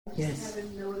Yes. I have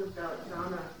a note about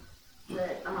Donna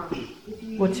that if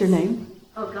you What's your name?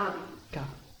 Gabi.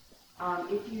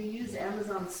 Gabi. If you use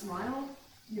Amazon Smile,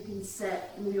 you can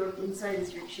set New York Insight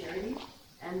as your charity,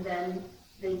 and then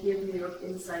they give New York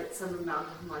Insight some amount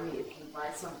of money if you buy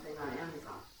something on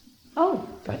Amazon. Oh,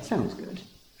 that sounds good.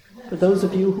 For those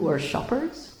of you who are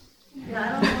shoppers?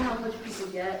 Yeah, I don't know how much people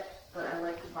get, but I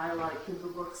like to buy a lot of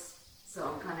Kindle books, so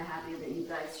I'm kind of happy that you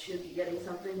guys should be getting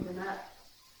something from that.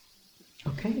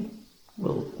 Okay,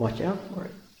 we'll watch out for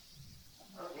it.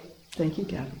 Okay. Thank you,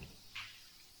 Gabby.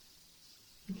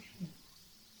 Okay.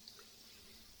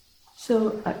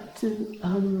 So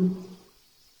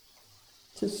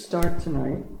to start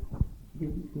tonight, we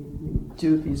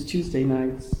do these Tuesday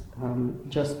nights.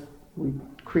 We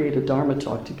create a Dharma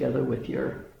talk together with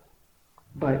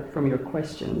from your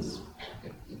questions.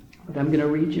 But I'm going to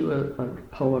read you a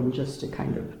poem just to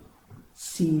kind of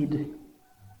seed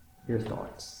your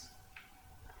thoughts.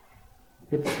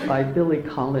 It's by Billy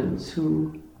Collins,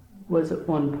 who was at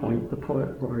one point the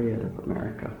Poet Laureate of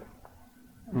America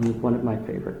and one of my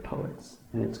favorite poets.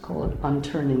 And it's called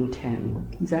Unturning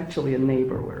 10. He's actually a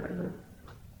neighbor where I live.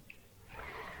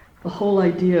 The whole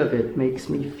idea of it makes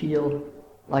me feel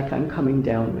like I'm coming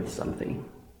down with something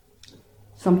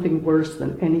worse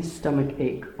than any stomach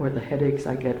ache or the headaches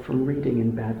I get from reading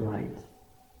in bad light.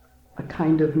 A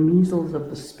kind of measles of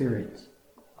the spirit,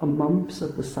 a mumps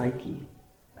of the psyche,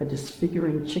 a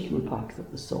disfiguring chickenpox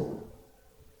of the soul.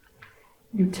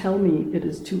 You tell me it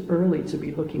is too early to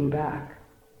be looking back,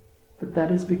 but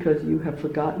that is because you have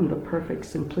forgotten the perfect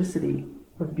simplicity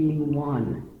of being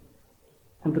one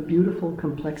and the beautiful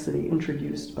complexity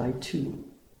introduced by two.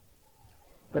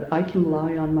 But I can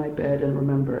lie on my bed and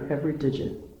remember every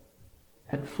digit.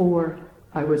 At 4,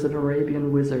 I was an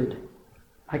Arabian wizard.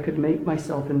 I could make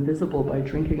myself invisible by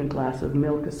drinking a glass of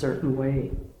milk a certain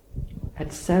way.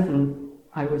 At 7,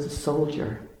 I was a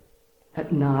soldier.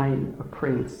 At 9, a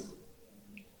prince.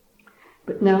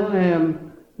 But now I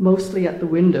am mostly at the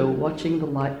window watching the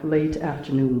late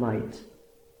afternoon light.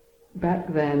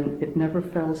 Back then, it never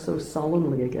fell so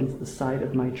solemnly against the side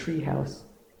of my treehouse,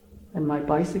 and my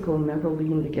bicycle never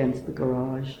leaned against the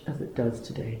garage as it does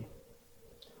today.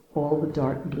 All the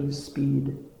dark blue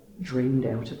speed drained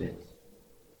out of it.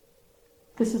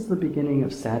 This is the beginning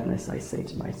of sadness, I say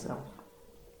to myself,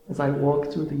 as I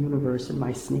walk through the universe in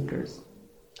my sneakers.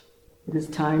 It is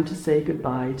time to say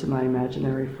goodbye to my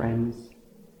imaginary friends,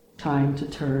 time to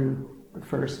turn the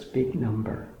first big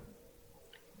number.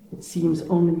 It seems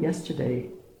only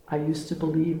yesterday I used to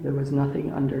believe there was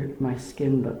nothing under my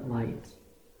skin but light.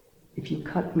 If you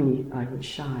cut me, I would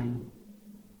shine.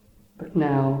 But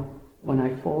now, when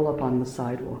I fall upon the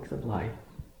sidewalks of life,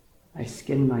 I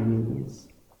skin my knees,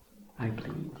 I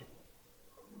bleed.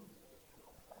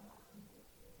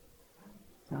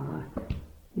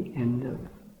 The end of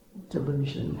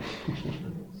delusion.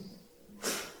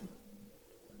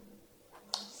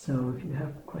 So if you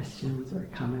have questions or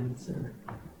comments or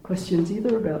questions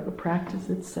either about the practice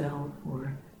itself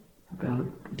or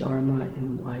about Dharma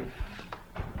in life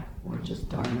or just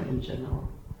Dharma in general,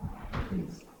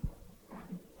 please.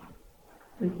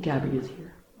 Gabby is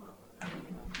here. Do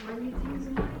I need to use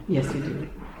it? Yes, you do.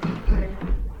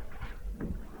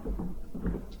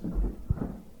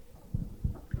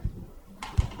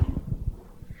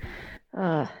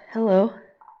 Hello.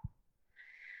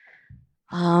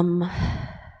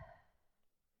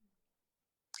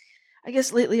 I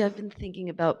guess lately I've been thinking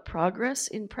about progress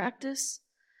in practice,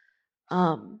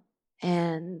 and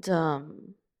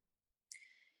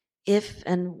if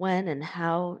and when and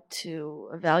how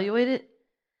to evaluate it.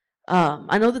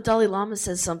 I know the Dalai Lama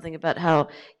says something about how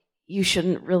you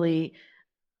shouldn't really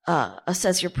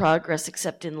assess your progress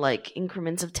except in like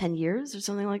increments of 10 years or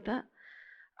something like that.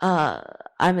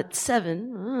 I'm at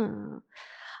 7.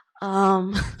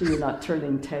 So you're not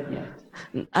turning 10 yet?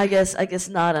 I guess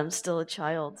not. I'm still a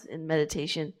child in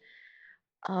meditation.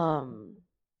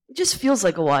 It just feels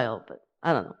like a while, but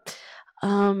I don't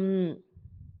know.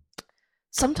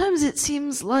 Sometimes it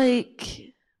seems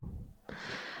like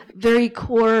very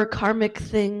core karmic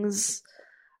things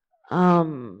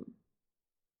don't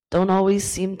always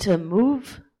seem to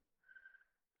move.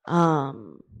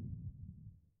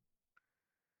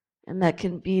 And that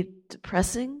can be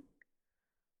depressing.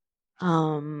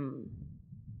 So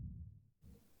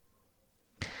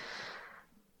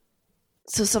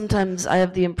sometimes I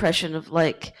have the impression of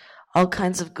like all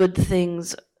kinds of good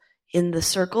things in the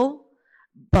circle,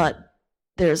 but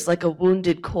there's like a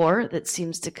wounded core that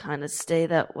seems to kind of stay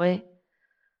that way.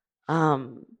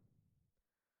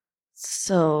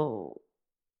 So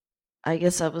I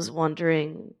guess I was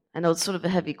wondering, I know it's sort of a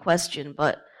heavy question,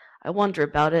 but I wonder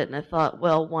about it, and I thought,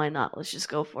 well, why not? Let's just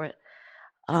go for it.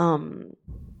 Um,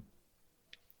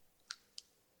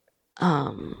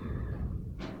 and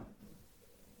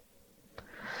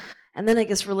then I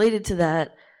guess related to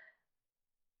that,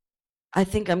 I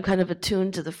think I'm kind of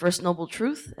attuned to the first noble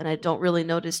truth, and I don't really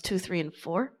notice 2, 3, and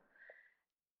 4.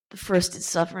 The first is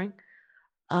suffering.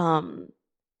 And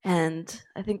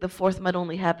I think the fourth might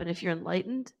only happen if you're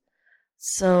enlightened.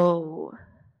 So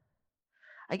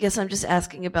I guess I'm just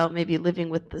asking about maybe living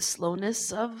with the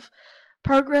slowness of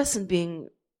progress and being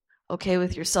okay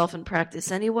with yourself in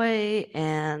practice anyway,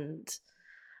 and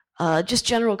just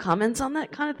general comments on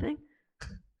that kind of thing.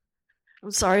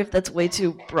 I'm sorry if that's way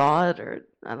too broad, or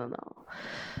I don't know.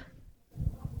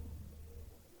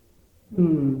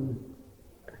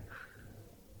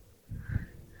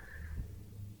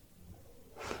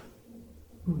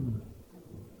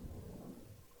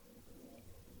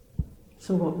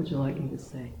 So what would you like me to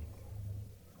say?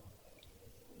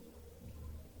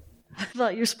 I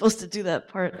thought you were supposed to do that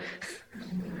part.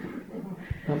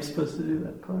 I'm supposed to do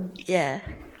that part? Yeah.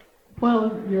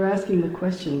 Well, you're asking the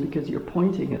question because you're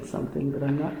pointing at something, but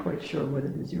I'm not quite sure what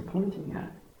it is you're pointing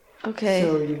at. Okay.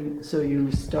 So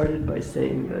you started by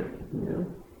saying that,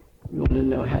 you want to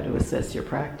know how to assess your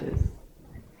practice,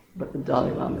 but the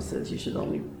Dalai Lama says you should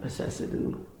only assess it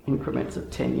in increments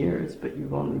of 10 years, but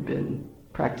you've only been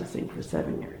practicing for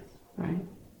 7 years, right?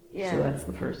 Yeah. So that's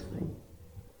the first thing.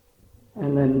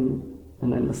 And then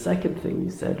the second thing you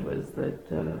said was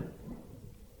that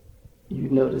you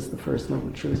noticed the first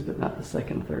noble truth, but not the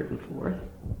second, third, and fourth.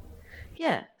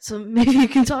 Yeah. So maybe you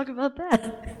can talk about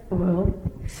that. But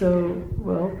let's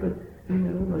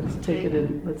take it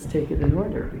in. Let's take it in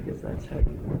order, because that's how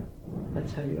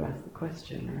you ask the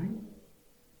question, right?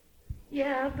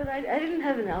 Yeah, but I didn't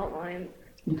have an outline.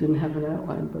 You didn't have an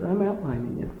outline, but I'm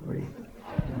outlining it for you.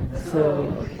 So,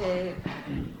 Okay.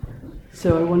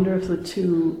 So I wonder if the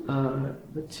two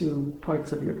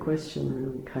parts of your question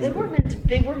really kind of They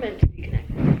were meant to be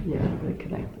connected. Yeah, they're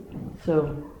connected.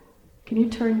 So can you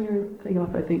turn your thing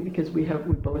off? I think because we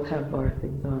both have our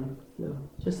things on.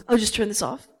 So just turn this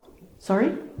off.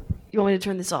 Sorry? You want me to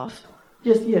turn this off?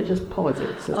 Just pause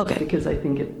it. So, okay. Because I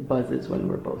think it buzzes when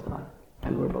we're both on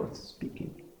and we're both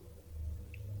speaking.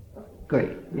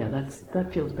 Great. Yeah,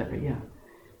 that feels better. Yeah.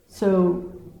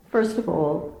 So first of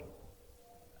all,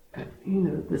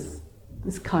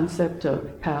 this concept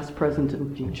of past, present,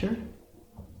 and future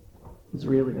is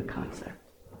really a concept,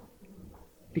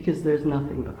 because there's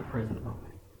nothing but the present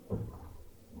moment.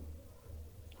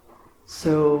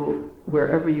 So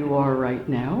wherever you are right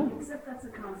now. Except that's a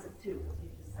concept too, because you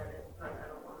just said it, but I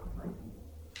don't want to fight.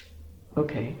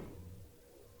 Okay.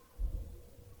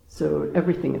 So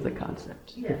everything is a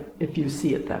concept, Yeah. if you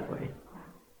see it that way.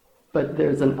 But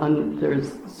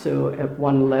so at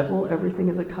one level everything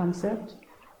is a concept,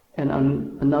 and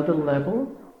on another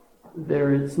level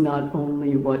there is not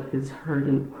only what is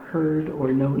heard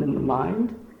or known in the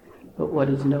mind, but what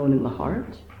is known in the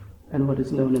heart and what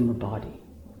is known in the body.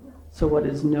 So what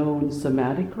is known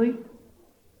somatically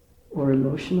or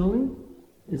emotionally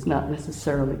is not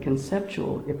necessarily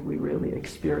conceptual if we really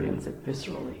experience it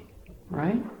viscerally,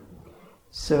 right?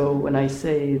 So when I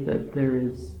say that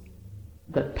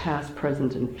past,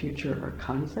 present, and future are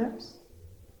concepts,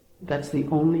 that's the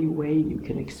only way you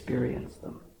can experience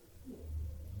them,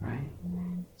 right?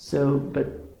 So, but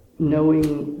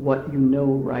knowing what you know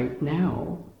right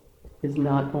now is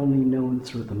not only known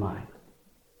through the mind,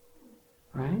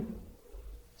 right?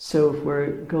 So if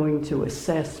we're going to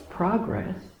assess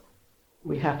progress,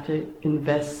 we have to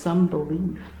invest some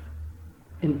belief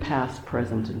in past,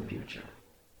 present, and future,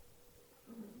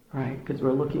 right? Because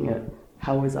we're looking at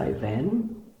how was I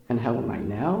then, and how am I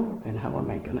now, and how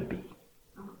am I going to be?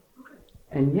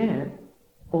 And yet,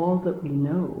 all that we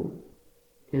know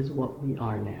is what we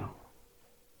are now.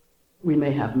 We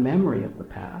may have memory of the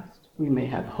past, we may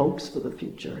have hopes for the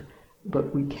future,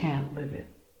 but we can't live it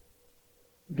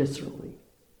viscerally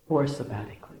or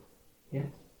somatically. Yes?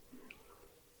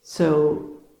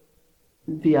 So,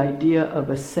 the idea of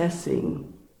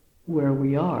assessing where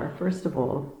we are, first of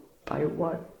all, by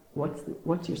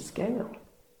what's your scale,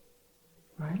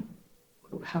 right?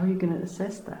 How are you going to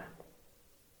assess that?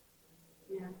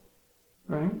 Yeah.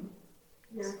 Right?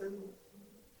 Yeah.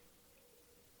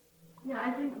 Yeah,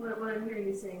 I think what I'm hearing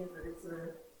you saying is that it's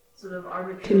a sort of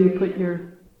arbitrary... Can you put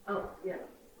your... Oh, yeah.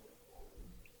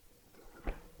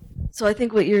 So I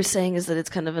think what you're saying is that it's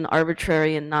kind of an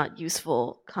arbitrary and not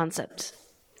useful concept.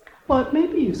 Well, it may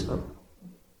be useful.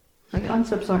 Okay.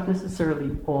 Concepts aren't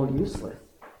necessarily all useless.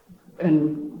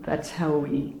 And that's how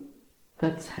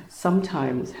that's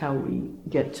sometimes how we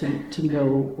get to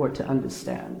know or to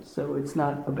understand. So it's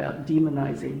not about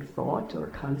demonizing thought or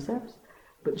concepts,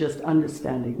 but just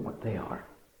understanding what they are,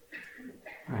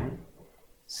 right?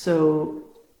 So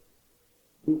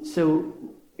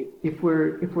if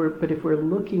we're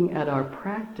looking at our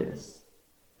practice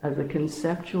as a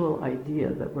conceptual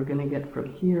idea that we're going to get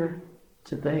from here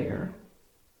to there,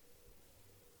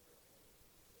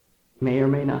 may or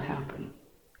may not happen.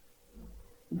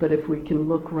 But if we can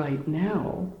look right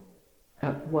now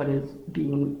at what is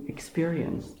being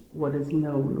experienced, what is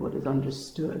known, what is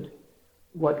understood,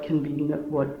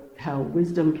 how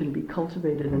wisdom can be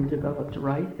cultivated and developed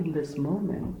right in this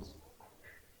moment,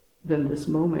 then this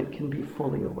moment can be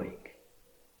fully awake.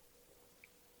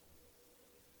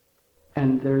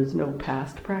 And there's no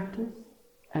past practice,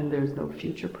 and there's no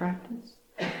future practice,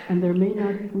 and there may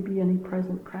not even be any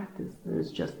present practice.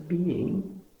 There's just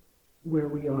being where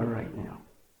we are right now.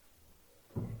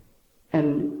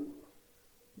 And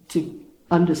to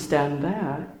understand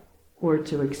that, or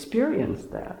to experience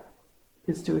that,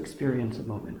 is to experience a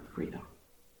moment of freedom.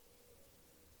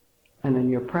 And then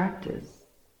your practice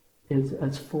is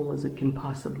as full as it can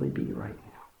possibly be right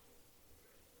now.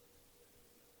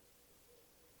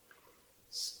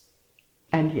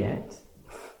 And yet,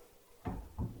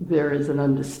 there is an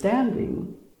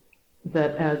understanding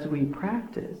that as we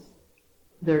practice,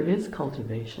 there is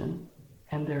cultivation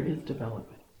and there is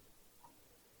development.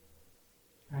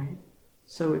 Right?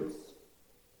 So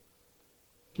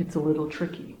it's a little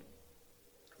tricky.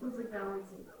 Sounds like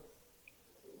balancing those.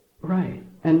 Right.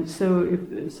 And so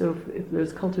if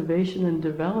there's cultivation and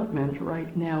development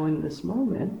right now in this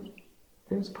moment,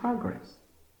 there's progress.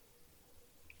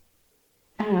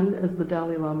 And as the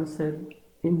Dalai Lama said,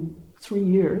 in 3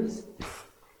 years,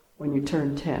 when you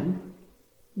turn 10,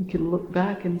 you can look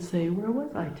back and say, where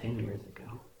was I 10 years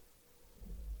ago?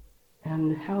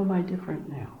 And how am I different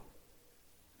now?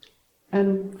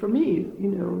 And for me,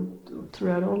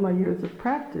 throughout all my years of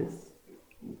practice,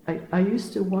 I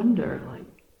used to wonder, like,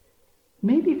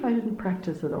 maybe if I didn't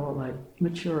practice at all, I'd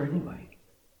mature anyway,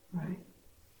 right?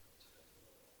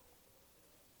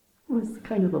 It was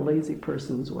kind of the lazy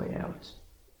person's way out.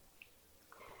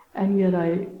 And yet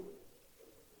I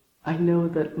know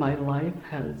that my life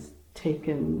has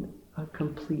taken a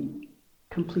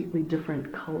completely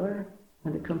different color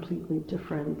and a completely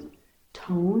different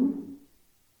tone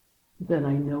than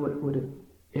I know it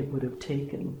would have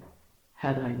taken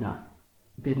had I not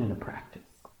been in a practice.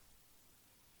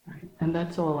 Right? And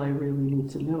that's all I really need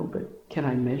to know. But can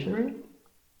I measure it?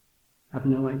 I have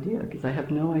no idea, because I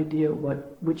have no idea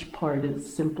which part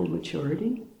is simple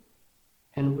maturity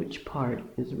and which part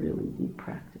is really deep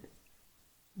practice.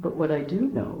 But what I do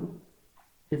know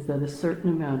is that a certain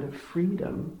amount of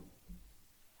freedom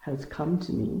has come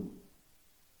to me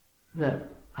that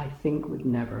I think would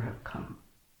never have come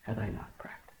had I not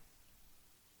practiced.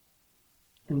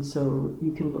 And so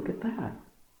you can look at that.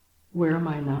 Where am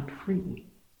I not free?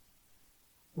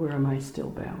 Where am I still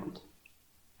bound?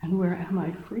 And where am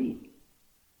I free?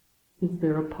 Is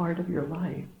there a part of your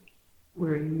life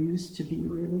where you used to be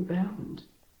really bound,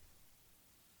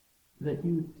 that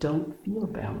you don't feel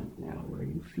bound now, where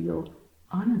you feel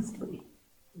honestly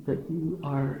that you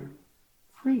are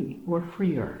free or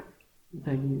freer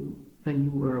than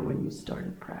you were when you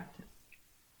started practice?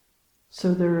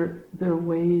 So there are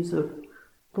ways of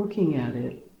looking at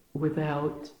it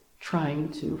without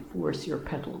trying to force your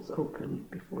petals open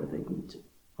before they need to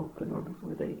open or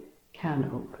before they can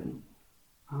open.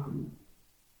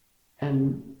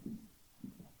 And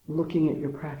looking at your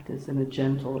practice in a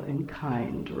gentle and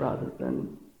kind rather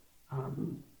than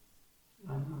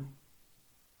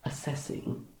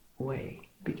assessing way.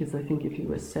 Because I think if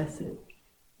you assess it,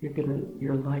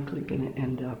 you're likely gonna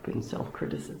end up in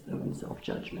self-criticism and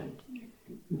self-judgment.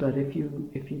 But if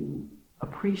you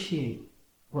appreciate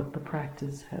what the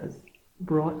practice has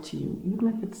brought to you, even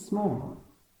if it's small,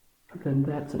 then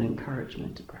that's an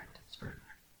encouragement to practice further.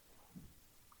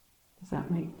 Does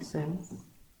that make sense?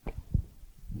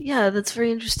 Yeah, that's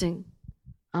very interesting.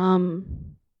 I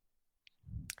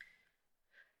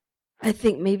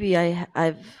think maybe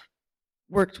I've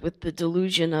worked with the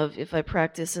delusion of if I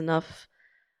practice enough,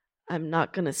 I'm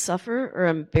not going to suffer, or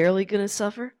I'm barely going to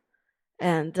suffer,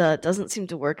 and it doesn't seem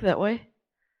to work that way.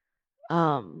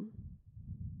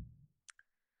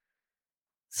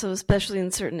 So especially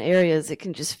in certain areas, it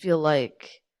can just feel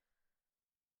like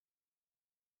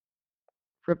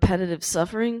repetitive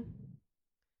suffering,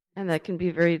 and that can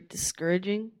be very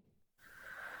discouraging.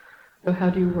 So how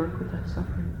do you work with that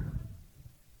suffering?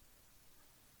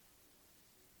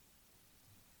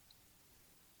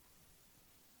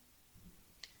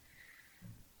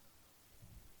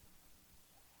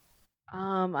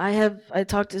 I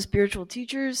talk to spiritual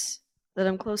teachers that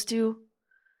I'm close to.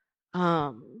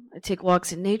 I take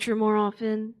walks in nature more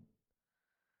often.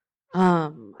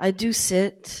 I do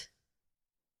sit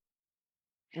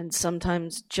and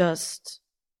sometimes just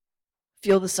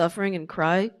feel the suffering and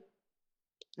cry.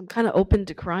 I'm kind of open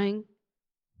to crying.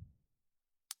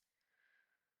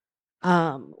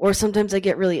 Or sometimes I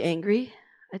get really angry.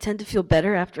 I tend to feel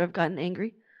better after I've gotten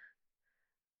angry.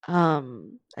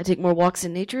 I take more walks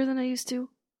in nature than I used to.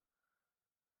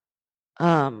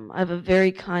 I have a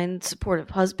very kind,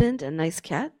 supportive husband and nice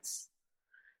cats.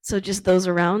 So just those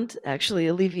around actually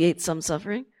alleviate some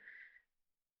suffering.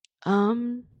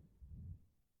 And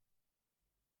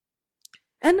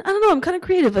I don't know, I'm kind of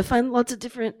creative. I find lots of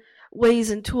different ways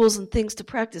and tools and things to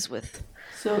practice with.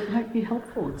 So it might be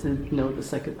helpful to know the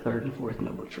second, third, and fourth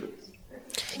noble truths.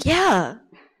 Yeah,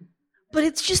 but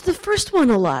it's just the first one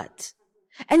a lot.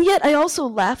 And yet I also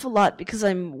laugh a lot because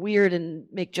I'm weird and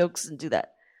make jokes and do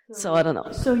that. So I don't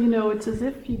know. So, it's as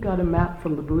if you got a map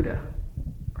from the Buddha,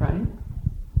 right?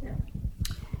 Yeah.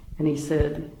 And he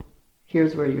said,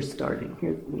 here's where you're starting.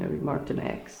 Here, he marked an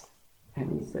X.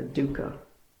 And he said, dukkha.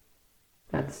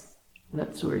 That's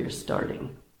where you're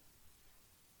starting.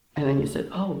 And then you said,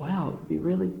 oh, wow, it'd be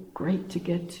really great to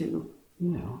get to,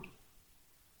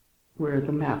 where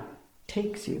the map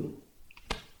takes you.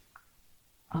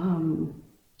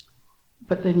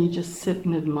 But then you just sit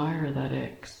and admire that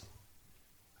X,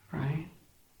 right?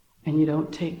 And you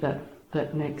don't take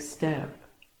that next step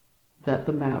that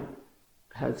the map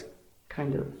has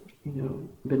kind of,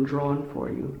 been drawn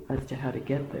for you as to how to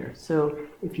get there. So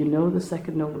if you know the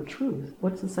second noble truth,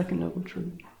 what's the second noble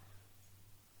truth?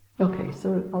 Okay,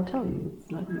 so I'll tell you.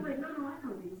 It's not. No, I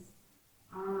know these.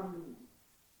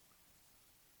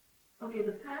 Okay,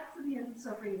 the path to the end of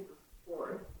suffering is the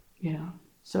fourth. Yeah.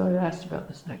 So I asked about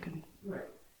the second. Right.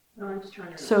 No, I'm just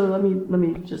trying to. So let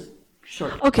me just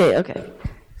short. Okay.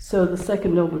 So the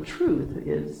second noble truth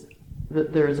is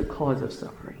that there is a cause of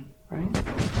suffering, right?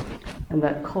 And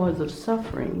that cause of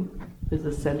suffering is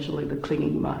essentially the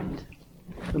clinging mind.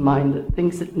 The mind that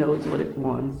thinks it knows what it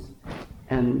wants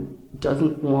and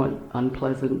doesn't want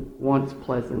unpleasant, wants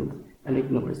pleasant, and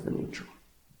ignores the neutral.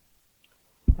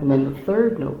 And then the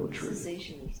third noble truth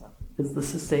is the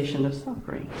cessation of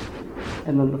suffering.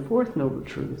 And then the fourth noble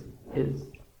truth is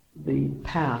the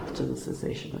path to the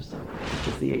cessation of suffering, which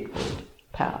is the eightfold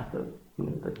path of,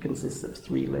 that consists of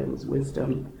 3 limbs: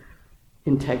 wisdom,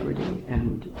 integrity,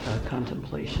 and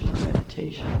contemplation or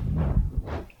meditation.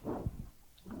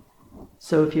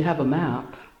 So if you have a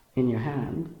map in your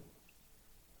hand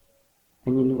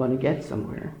and you want to get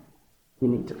somewhere, you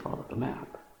need to follow the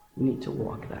map. You need to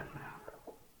walk that map.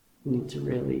 You need to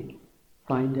really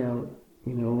find out,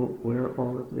 where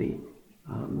all of the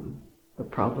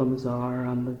problems are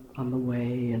on the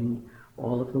way, and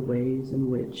all of the ways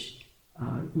in which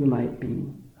you might be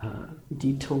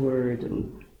detoured,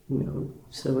 and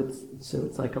so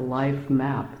it's like a life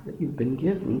map that you've been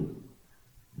given.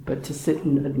 But to sit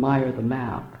and admire the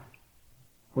map,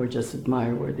 or just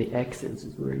admire where the X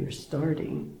is where you're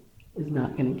starting, is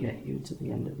not going to get you to the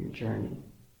end of your journey.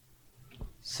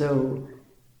 So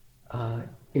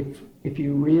if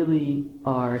you really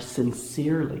are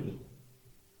sincerely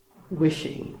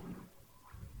wishing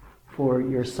for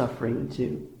your suffering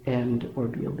to end or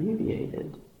be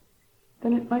alleviated,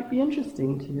 then it might be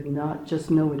interesting to not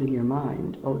just know it in your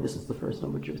mind, oh, this is the first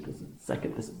noble truth, this is the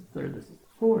second, this is the third, this is the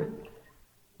fourth,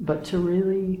 but to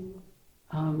really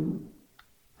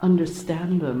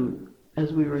understand them,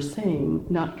 as we were saying,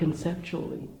 not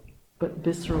conceptually, but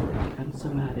viscerally and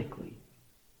somatically.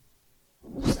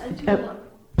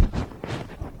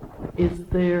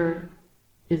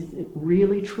 Is it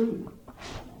really true?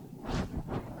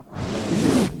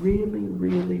 Is it really,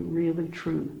 really, really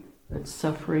true that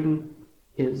suffering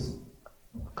is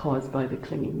caused by the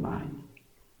clinging mind?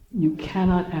 You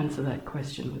cannot answer that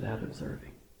question without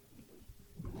observing.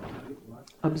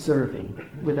 Observing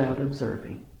without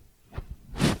observing.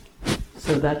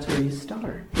 So that's where you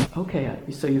start. Okay,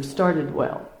 so you've started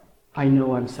well. I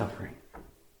know I'm suffering.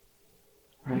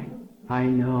 Right? I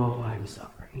know I'm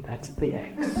suffering. That's the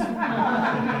X.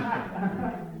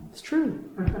 It's true.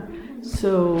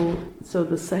 So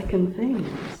the second thing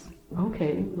is,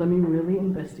 okay, let me really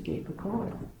investigate the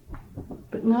cause.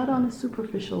 But not on a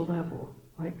superficial level.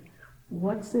 Like,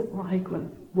 what's it like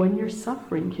when you're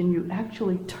suffering? Can you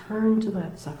actually turn to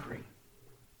that suffering?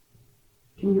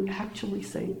 Can you actually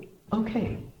say,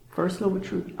 okay, first noble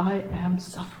truth, I am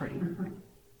suffering.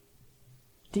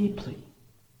 Deeply.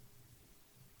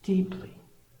 Deeply.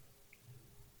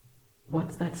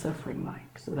 What's that suffering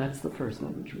like? So that's the first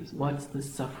noble truth. What's the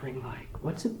suffering like?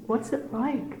 What's it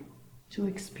like to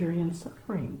experience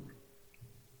suffering?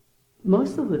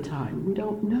 Most of the time, we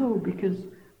don't know because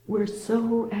we're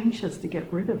so anxious to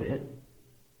get rid of it.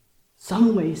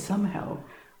 Some way, somehow,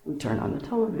 we turn on the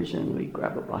television, we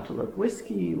grab a bottle of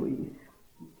whiskey, we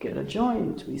get a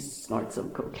joint, we snort some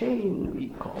cocaine, we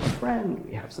call a friend,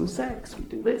 we have some sex, we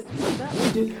do this, we do that,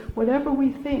 we do whatever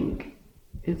we think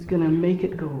is going to make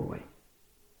it go away,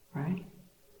 right?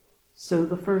 So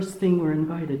the first thing we're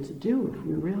invited to do if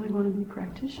we really want to be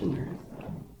practitioners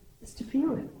is to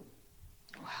feel it.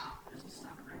 Wow, this is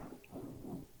suffering.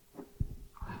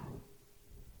 Wow.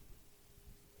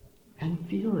 And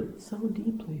feel it so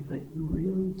deeply that you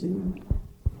really do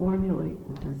formulate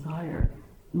the desire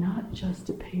not just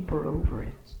to paper over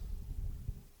it,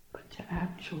 but to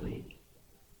actually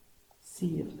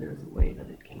see if there's a way that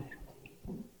it can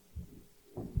end.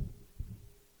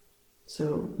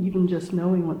 So even just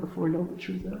knowing what the Four Noble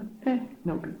Truths are,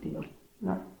 no big deal.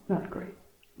 Not great.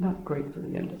 Not great for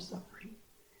the end of suffering.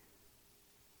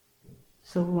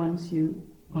 So once you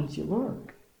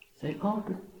look, say,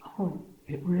 oh,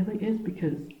 it really is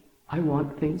because I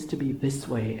want things to be this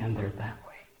way and they're that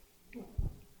way.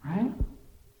 Right?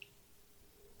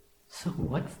 So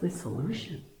what's the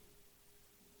solution?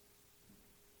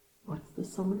 What's the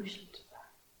solution to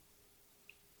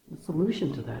that? The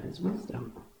solution to that is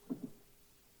wisdom.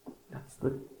 That's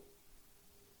the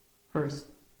first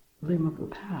limb of the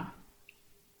path.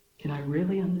 Can I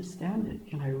really understand it?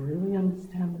 Can I really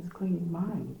understand this clinging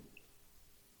mind?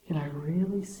 Can I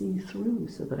really see through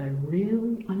so that I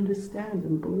really understand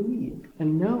and believe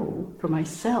and know for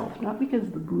myself, not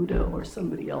because the Buddha or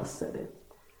somebody else said it,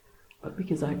 but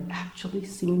because I've actually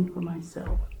seen for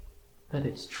myself that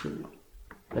it's true.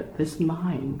 That this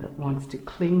mind that wants to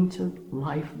cling to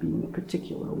life being a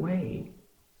particular way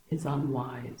is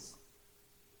unwise.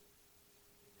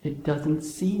 It doesn't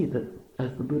see that,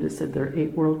 as the Buddha said, there are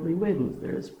 8 worldly winds.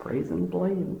 There's praise and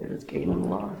blame, there's gain and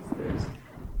loss, there's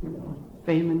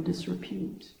fame and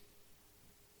disrepute.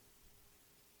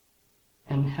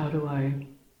 And how do I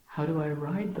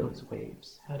ride those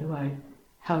waves? How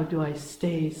do I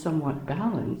stay somewhat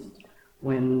balanced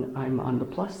when I'm on the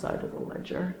plus side of the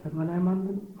ledger and when I'm on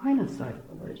the minus side of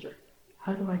the ledger?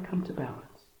 How do I come to balance?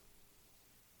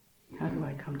 How do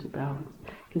I come to balance?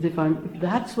 Because if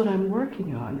that's what I'm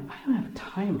working on, I don't have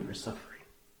time for suffering.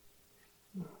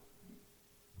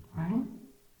 Right?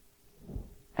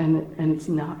 And it's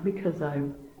not because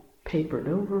I've papered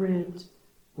over it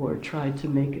or tried to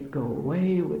make it go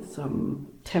away with some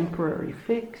temporary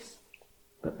fix,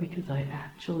 but because I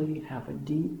actually have a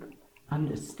deep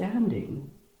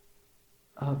understanding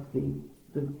of the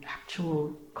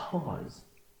actual cause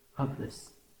of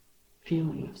this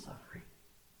feeling of suffering.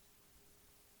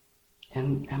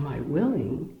 And am I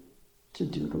willing to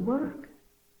do the work?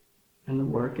 And the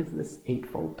work is this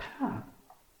eightfold path.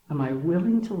 Am I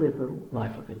willing to live a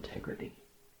life of integrity?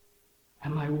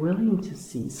 Am I willing to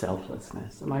see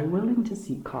selflessness? Am I willing to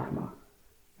see karma?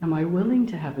 Am I willing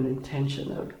to have an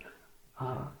intention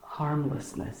of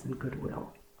harmlessness and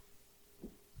goodwill?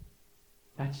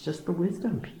 That's just the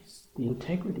wisdom piece. The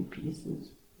integrity piece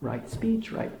is right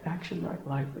speech, right action, right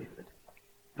livelihood.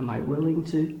 Am I willing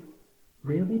to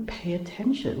really pay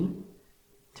attention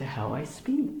to how I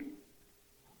speak?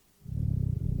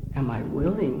 Am I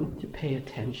willing to pay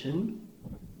attention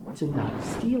to not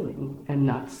stealing, and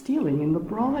not stealing in the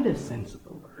broadest sense of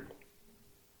the word?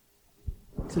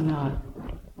 To not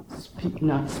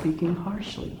speaking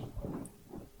harshly,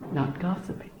 not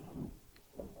gossiping.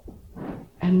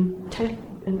 And check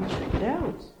it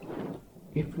out.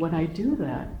 If when I do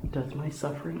that, does my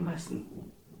suffering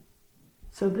lessen?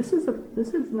 So this is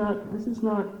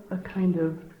not a kind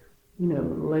of,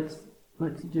 let's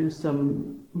do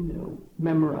some,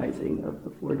 memorizing of the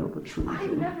Four Noble Truths. I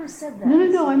never said that.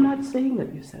 No, I'm not saying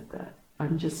that you said that.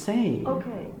 I'm just saying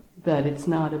Okay. that it's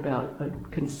not about a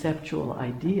conceptual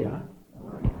idea.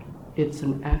 It's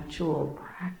an actual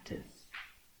practice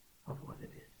of what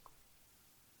it is.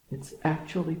 It's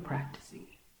actually practicing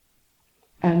it.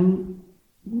 And,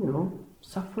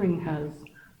 suffering has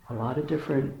a lot of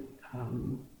different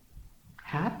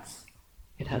hats.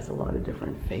 It has a lot of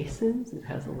different faces. It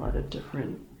has a lot of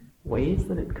different ways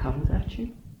that it comes at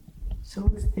you.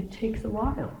 So it takes a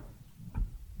while.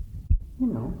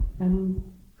 And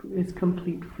is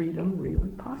complete freedom really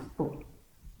possible?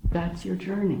 That's your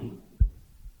journey.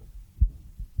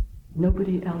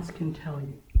 Nobody else can tell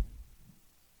you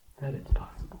that it's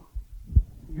possible.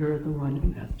 You're the one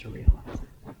who has to realize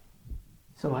it.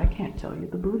 So I can't tell you,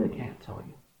 the Buddha can't tell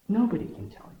you. Nobody can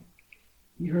tell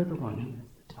you. You're the one who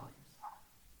has to tell yourself.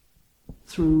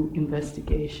 Through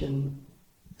investigation,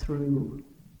 through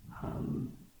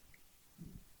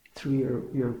through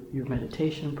your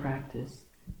meditation practice,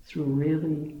 through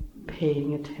really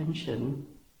paying attention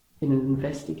in an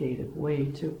investigative way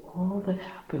to all that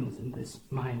happens in this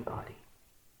mind-body.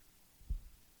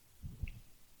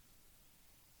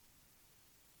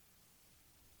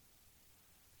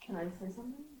 Can I say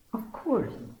something? Of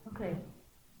course. Okay.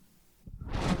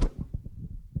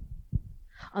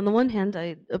 On the one hand,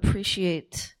 I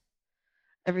appreciate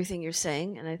everything you're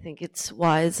saying, and I think it's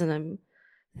wise, and I'm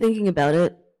thinking about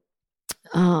it.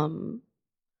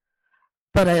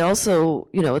 But I also,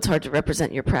 it's hard to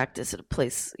represent your practice at a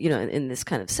place, in this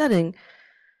kind of setting.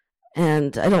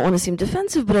 And I don't want to seem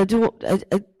defensive, but I do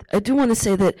want to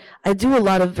say that I do a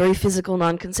lot of very physical,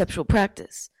 non-conceptual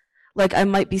practice. Like, I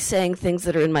might be saying things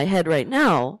that are in my head right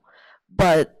now,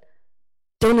 but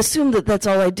don't assume that that's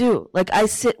all I do. Like, I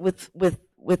sit with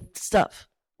stuff,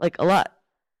 like, a lot.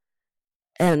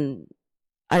 And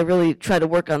I really try to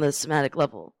work on the somatic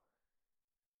level.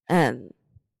 And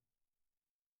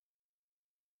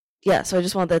yeah, so I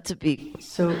just want that to be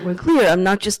clear. I'm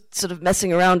not just sort of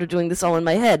messing around or doing this all in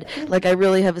my head. Like, I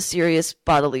really have a serious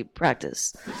bodily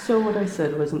practice. So what I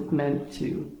said wasn't meant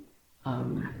to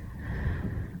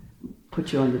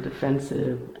put you on the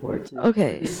defensive or to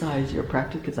criticize your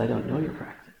practice, because I don't know your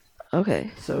practice.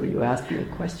 Okay. So you asked me a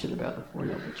question about the Four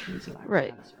Noble Truths, and I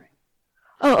was answering.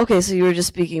 Oh, okay, so you were just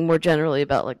speaking more generally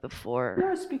about, like, the four... No,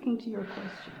 I was speaking to your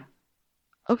question.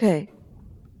 Okay.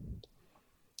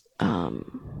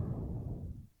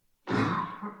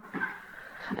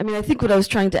 I mean, I think what I was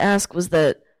trying to ask was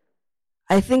that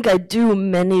I think I do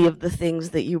many of the things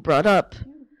that you brought up,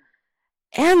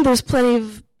 and there's plenty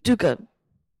of dukkha.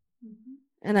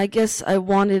 And I guess I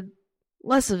wanted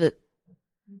less of it.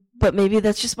 But maybe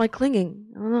that's just my clinging.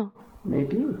 I don't know.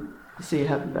 Maybe. So you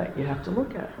have to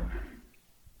look at it.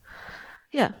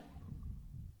 Yeah.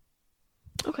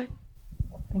 Okay.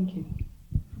 Thank you.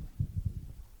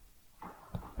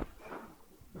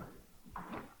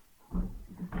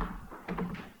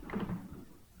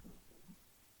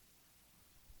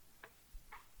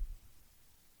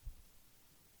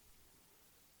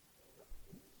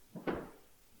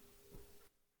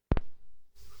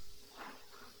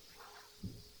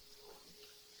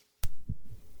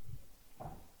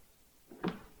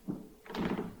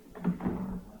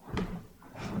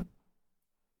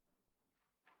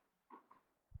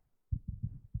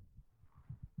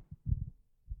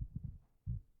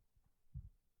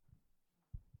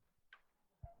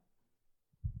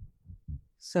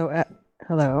 So,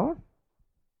 hello.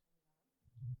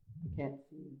 I can't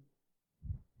see.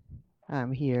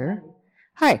 I'm here.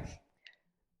 Hi.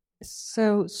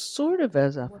 So, sort of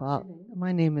as a follow,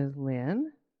 my name is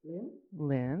Lynn.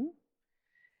 Lynn.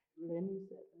 Lynn?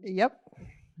 Yep.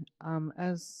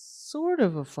 As sort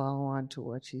of a follow-on to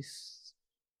what she's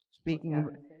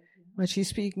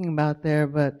speaking about there,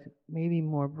 but maybe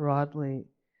more broadly,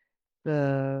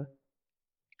 the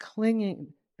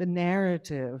clinging. The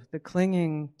narrative, the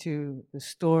clinging to the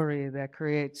story that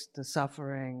creates the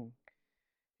suffering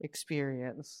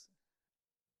experience.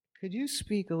 Could you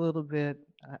speak a little bit?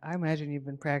 I imagine you've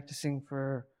been practicing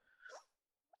for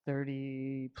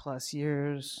 30 plus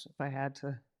years, if I had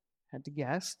to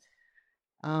guess.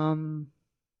 Would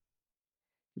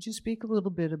you speak a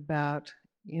little bit about,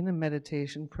 in a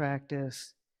meditation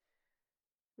practice,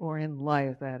 or in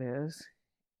life, that is,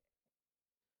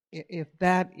 if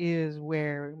that is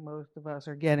where most of us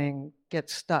get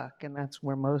stuck, and that's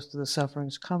where most of the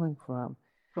suffering's coming from.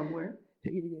 From where?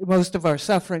 Most of our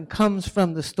suffering comes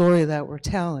from the story that we're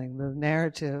telling, the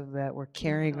narrative that we're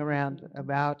carrying around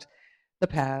about the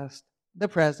past, the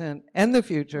present, and the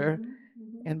future,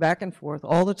 and back and forth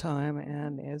all the time.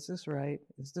 And is this right?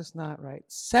 Is this not right?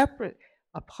 Separate,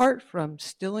 apart from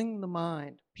stilling the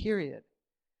mind, period.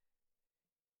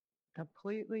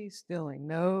 Completely stilling.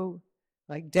 No,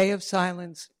 like day of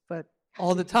silence, but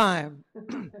all the time.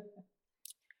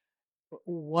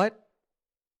 What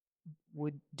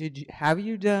have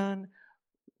you done?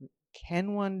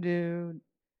 Can one do?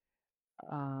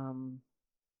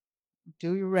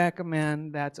 Do you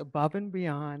recommend that's above and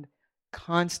beyond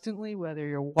constantly, whether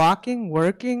you're walking,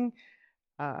 working,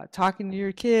 talking to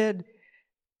your kid,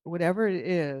 whatever it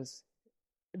is,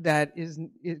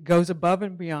 it goes above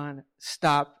and beyond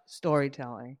stop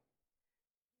storytelling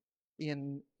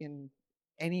in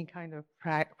any kind of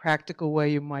practical way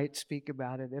you might speak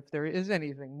about it, if there is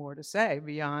anything more to say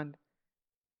beyond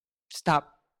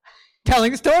stop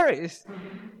telling stories.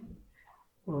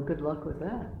 Well, good luck with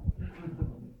that.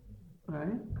 All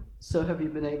right. So have you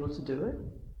been able to do it?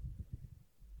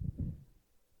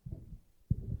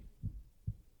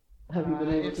 Have you been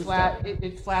able It to stop?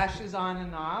 it flashes on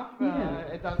and off. Yeah.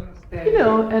 It doesn't stay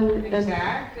and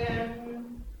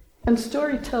and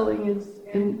storytelling is,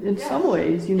 in Yes. some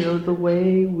ways, the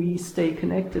way we stay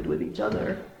connected with each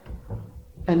other,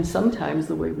 and sometimes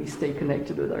the way we stay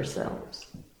connected with ourselves.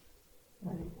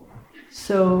 Right?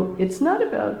 So it's not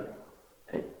about,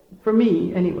 for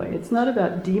me anyway, it's not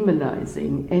about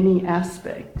demonizing any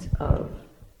aspect of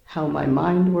how my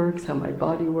mind works, how my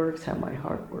body works, how my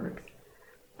heart works,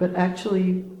 but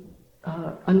actually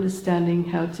understanding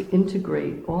how to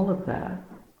integrate all of that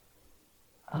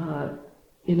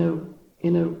in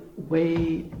a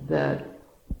way that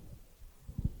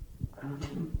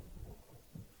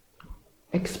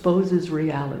exposes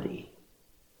reality.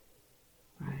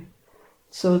 Right?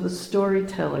 So the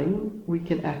storytelling we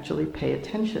can actually pay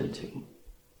attention to.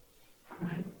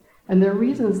 Right? And there are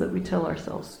reasons that we tell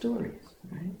ourselves stories.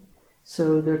 Right?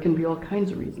 So there can be all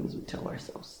kinds of reasons we tell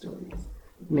ourselves stories.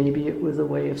 Maybe it was a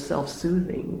way of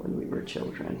self-soothing when we were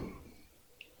children.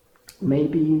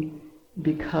 Maybe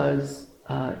because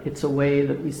it's a way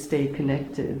that we stay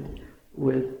connected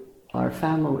with our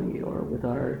family or with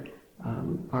our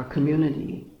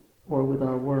community or with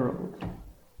our world.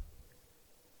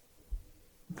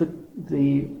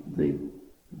 The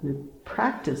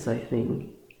practice, I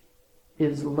think,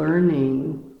 is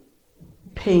learning,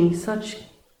 paying such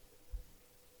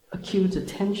acute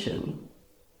attention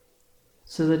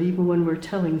so that even when we're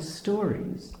telling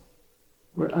stories,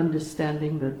 we're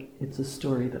understanding that it's a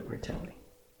story that we're telling,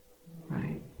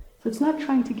 right? So it's not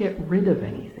trying to get rid of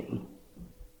anything,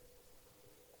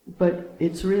 but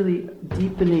it's really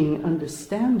deepening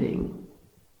understanding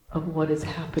of what is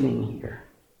happening here.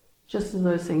 Just as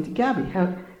I was saying to Gabby,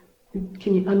 how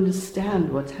can you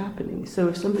understand what's happening? So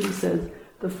if somebody says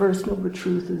the first noble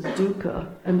truth is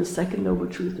dukkha and the second noble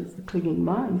truth is the clinging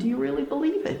mind, do you really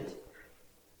believe it?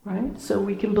 Right? So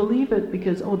we can believe it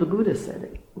because, the Buddha said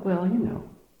it. Well,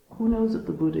 who knows if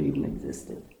the Buddha even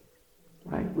existed?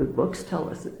 Right? With books tell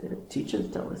us it did,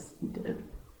 teachers tell us he did.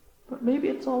 But maybe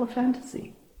it's all a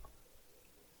fantasy.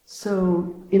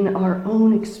 So in our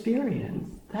own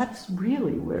experience, that's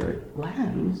really where it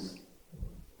lands,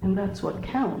 and that's what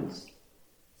counts.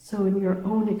 So in your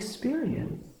own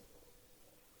experience,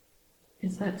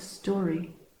 is that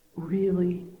story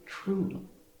really true?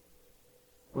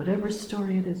 Whatever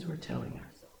story it is we're telling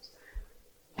ourselves.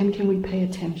 And can we pay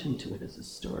attention to it as a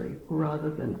story rather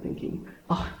than thinking,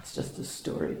 it's just a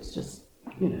story, it's just,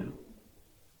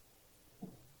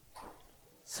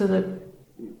 So that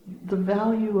the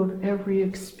value of every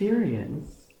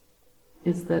experience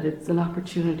is that it's an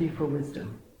opportunity for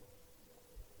wisdom.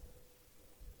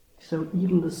 So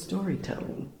even the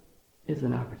storytelling is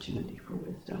an opportunity for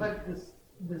wisdom. But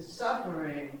the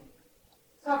suffering,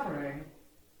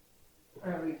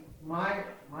 or at least my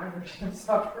version of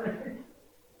suffering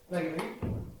lately,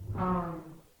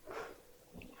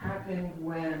 happened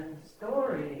when the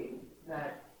story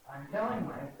that I'm telling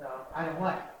myself I don't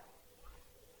like.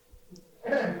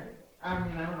 I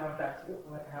don't know if that's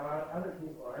how other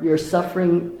people are. Your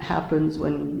suffering happens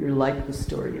when you like the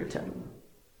story you're telling.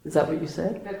 Is that what you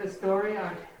said? That the story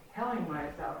I'm telling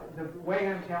myself, the way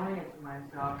I'm telling it to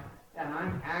myself,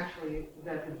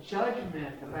 that the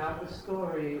judgment about the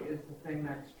story is the thing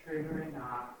that's triggering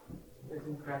off this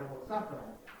incredible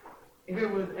suffering. If it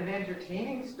was an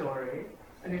entertaining story,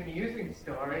 an amusing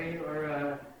story, or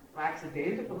a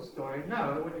lackadaisical story,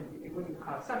 no, it wouldn't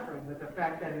cause suffering. But the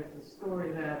fact that it's a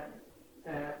story that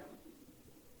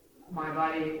my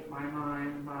body, my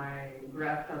mind, my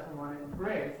breath doesn't want to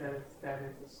embrace, that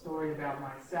it's a story about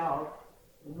myself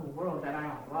in the world that I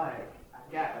don't like,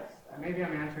 I guess. Maybe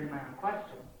I'm answering my own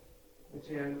question, which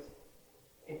is,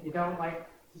 if you don't like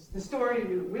the story,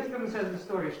 wisdom says the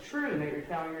story is true that you're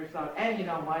telling yourself, and you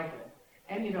don't like it,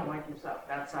 and you don't like yourself,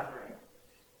 that's suffering.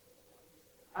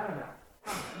 I don't know.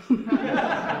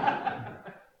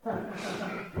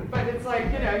 But it's like,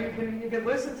 you can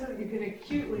listen to, you can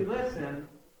acutely listen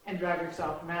and drive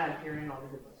yourself mad hearing all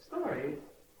the different stories,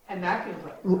 and that feels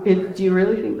like suffering. Do you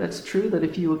really think that's true, that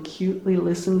if you acutely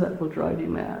listen, that will drive you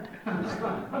mad? It's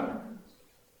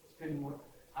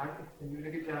been doing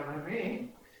a good job on me.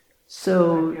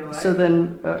 So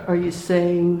then, are you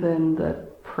saying then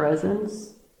that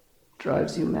presence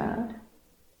drives you mad?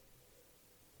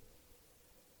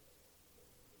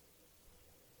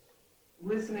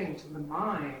 Listening to the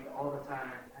mind all the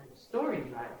time and the story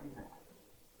drives you mad.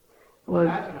 Well,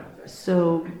 That's what I'm saying.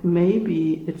 so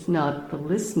maybe it's not the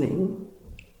listening,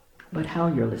 but how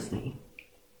you're listening.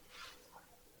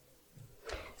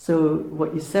 So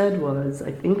what you said was,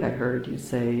 I think I heard you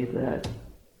say that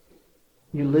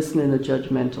you listen in a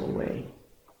judgmental way.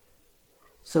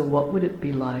 So what would it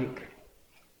be like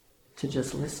to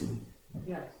just listen?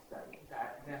 Yes,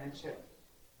 then it should.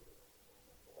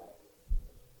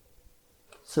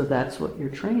 So that's what you're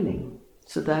training.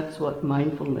 So that's what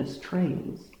mindfulness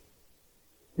trains,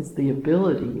 is the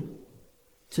ability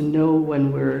to know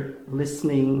when we're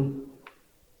listening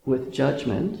with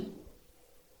judgment.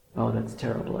 Oh, that's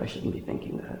terrible, I shouldn't be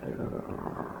thinking that.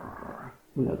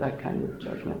 You know, that kind of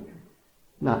judgment.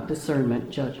 Not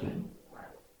discernment, judgment.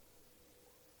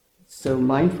 So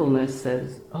mindfulness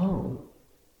says, oh,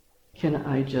 can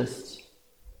I just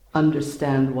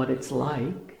understand what it's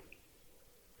like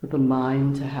for the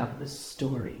mind to have this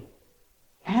story,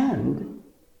 and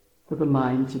for the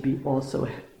mind to be also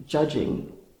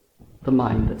judging the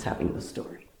mind that's having the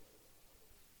story?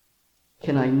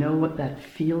 Can I know what that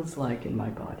feels like in my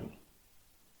body?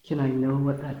 Can I know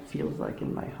what that feels like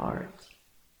in my heart?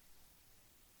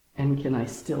 And can I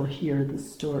still hear the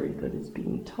story that is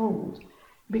being told?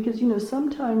 Because, you know,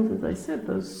 sometimes, as I said,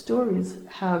 those stories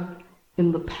have,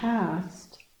 in the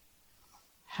past,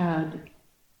 had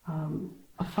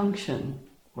a function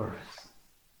worth,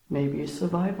 maybe a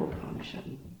survival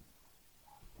function.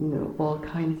 You know, all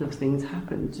kinds of things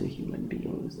happen to human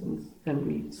beings,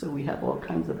 so we have all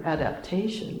kinds of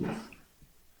adaptations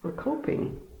for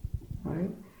coping,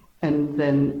 right? And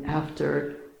then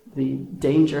after the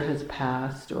danger has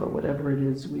passed, or whatever it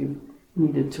is we've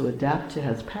needed to adapt to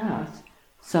has passed,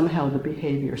 somehow the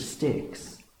behavior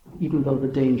sticks, even though the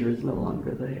danger is no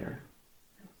longer there.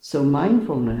 So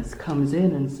mindfulness comes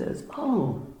in and says,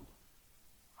 oh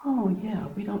yeah,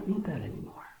 we don't need that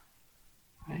anymore,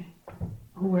 right?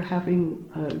 Oh, we're having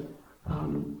an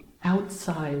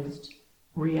outsized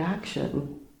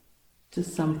reaction to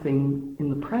something in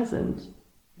the present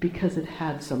because it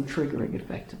had some triggering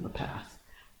effect in the past.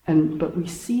 But we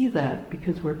see that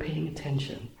because we're paying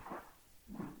attention.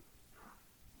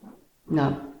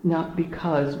 Not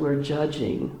because we're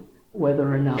judging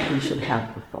whether or not we should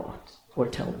have the thought or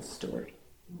tell the story.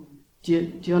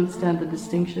 Do you understand the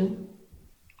distinction?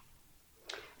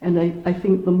 And I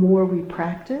think the more we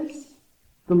practice,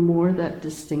 the more that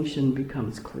distinction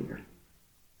becomes clear.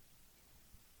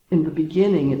 In the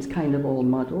beginning, it's kind of all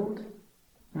muddled,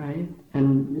 right?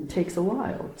 And it takes a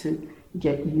while to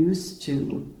get used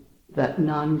to that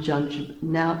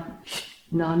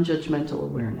non-judgmental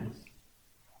awareness.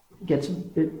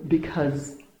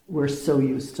 Because we're so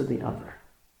used to the other.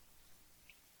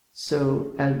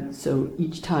 So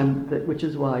each time, which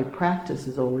is why practice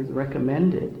is always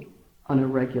recommended on a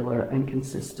regular and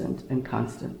consistent and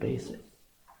constant basis.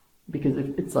 Because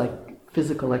it's like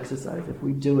physical exercise. If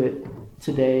we do it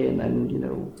today and then,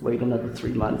 wait another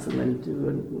 3 months and then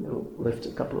lift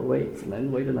a couple of weights and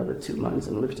then wait another 2 months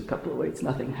and lift a couple of weights,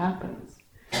 nothing happens.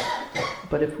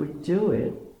 But if we do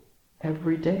it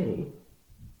every day,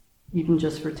 even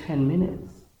just for 10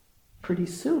 minutes, pretty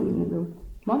soon, in a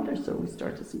month or so, we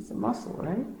start to see some muscle,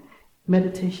 right?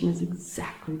 Meditation is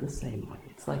exactly the same way.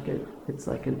 It's like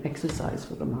an exercise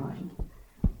for the mind.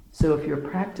 So if you're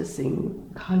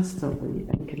practicing constantly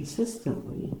and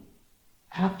consistently,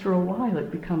 after a while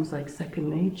it becomes like second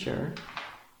nature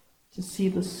to see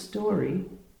the story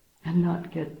and not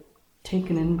get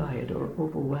taken in by it or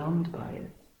overwhelmed by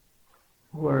it.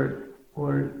 Or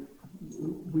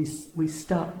we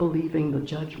stop believing the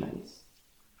judgments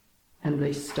and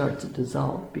they start to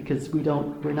dissolve because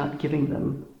we're not giving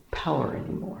them power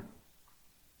anymore.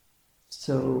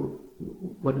 So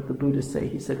what did the Buddha say?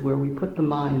 He said, where we put the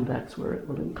mind, that's where it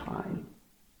will incline.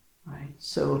 Right?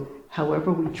 So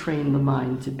however we train the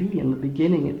mind to be, in the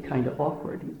beginning it's kind of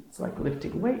awkward. It's like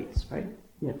lifting weights, right?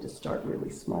 You have to start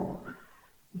really small.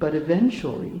 But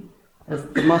eventually, as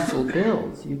the muscle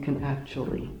builds, you can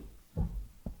actually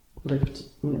lift,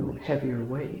 heavier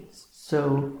weights.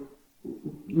 So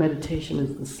meditation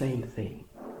is the same thing.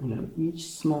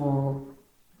 Each small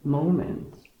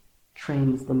moment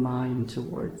trains the mind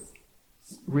towards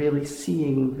really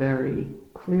seeing very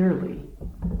clearly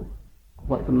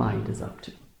what the mind is up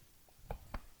to.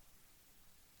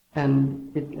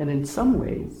 And in some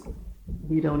ways,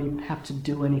 we don't even have to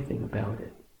do anything about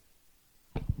it.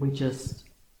 We just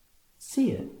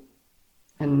see it.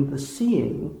 And the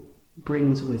seeing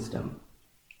brings wisdom.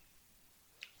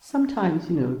 Sometimes,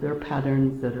 there are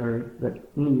patterns that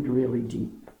need really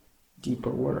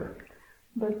deeper work.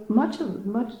 But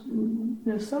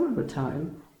some of the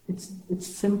time, it's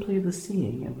simply the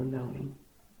seeing and the knowing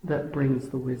that brings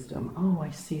the wisdom. Oh, I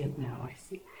see it now. I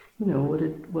see.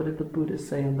 What did the Buddha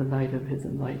say on the night of his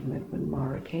enlightenment when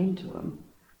Mara came to him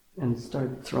and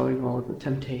started throwing all of the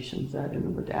temptations at him,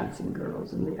 and the dancing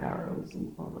girls and the arrows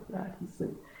and all of that?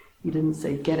 He didn't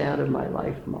say, "Get out of my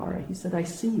life, Mara." He said, "I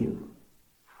see you.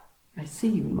 I see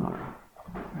you, Mara,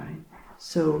 right?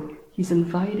 So he's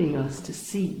inviting us to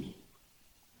see.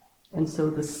 And so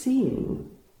the seeing,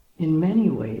 in many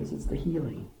ways, is the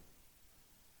healing,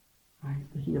 right?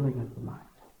 The healing of the mind.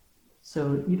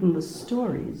 So even the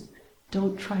stories,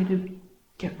 don't try to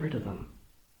get rid of them.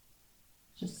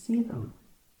 Just see them,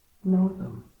 know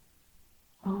them.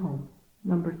 Oh,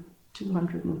 number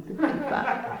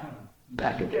 255,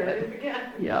 back again.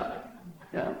 Yeah.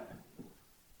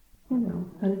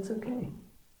 And it's okay.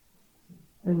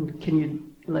 And can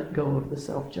you let go of the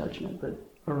self-judgment that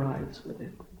arrives with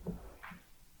it?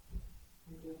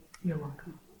 You're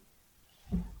welcome.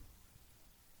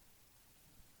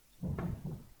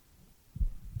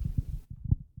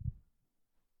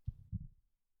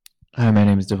 Hi, my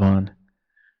name is Devon.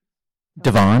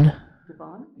 Devon?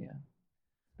 Devon? Yeah.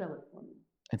 Spell it for me.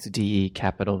 It's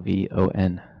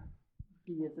DEVON.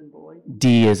 D as in boy.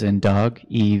 D as in dog,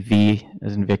 EV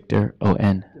as in Victor,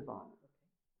 ON.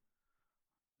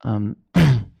 Devon.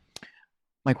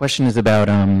 My question is about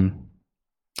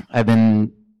I've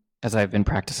been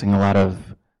practicing a lot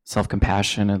of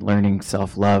self-compassion and learning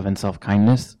self-love and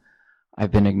self-kindness,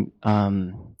 I've been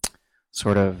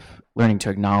sort of learning to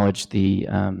acknowledge the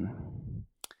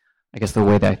I guess the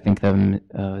way that I think them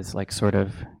is like sort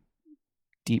of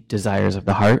deep desires of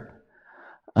the heart,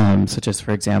 such as,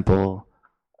 for example,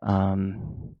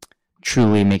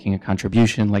 truly making a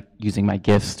contribution, like using my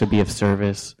gifts to be of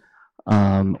service,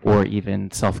 or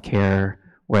even self-care,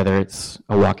 whether it's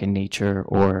a walk in nature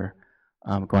or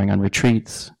going on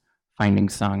retreats, finding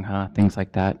Sangha, things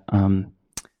like that.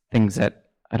 Things that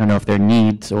I don't know if they're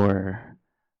needs or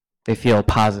they feel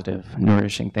positive,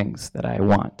 nourishing things that I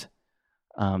want,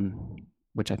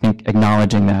 which I think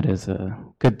acknowledging that is a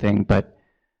good thing. But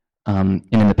and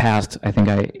in the past, I think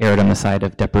I erred on the side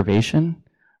of deprivation,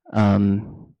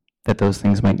 that those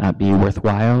things might not be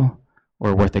worthwhile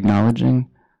or worth acknowledging.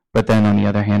 But then on the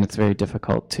other hand, it's very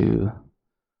difficult to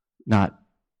not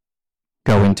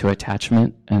go into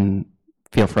attachment and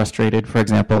feel frustrated. For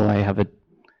example, I have a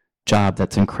job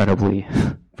that's incredibly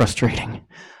frustrating,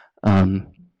 and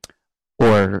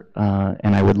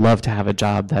I would love to have a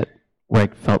job where I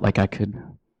felt like I could,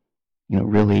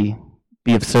 really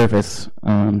be of service,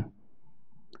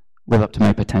 live up to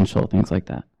my potential, things like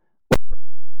that.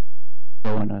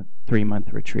 Go on a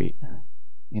 3-month retreat,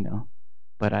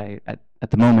 but at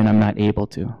the moment I'm not able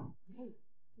to.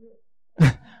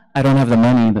 I don't have the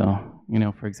money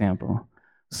though, for example.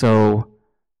 So,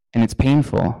 and it's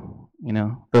painful,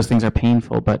 those things are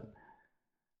painful, but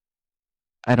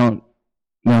I don't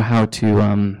know how to,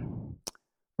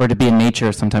 or to be in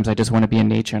nature. Sometimes I just want to be in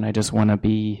nature and I just want to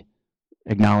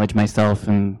acknowledge myself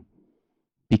and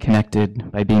be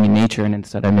connected by being in nature, and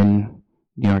instead I'm in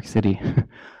New York City.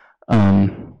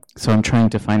 So I'm trying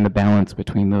to find the balance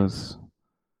between those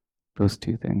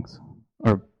two things.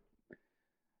 Or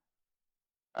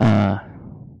how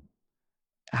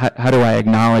do I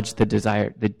acknowledge the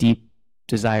deep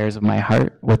desires of my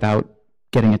heart without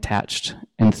getting attached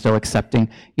and still accepting?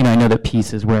 I know that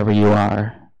peace is wherever you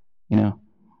are,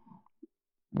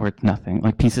 or it's nothing.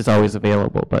 Like peace is always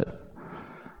available, but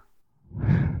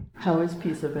how is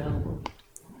peace available?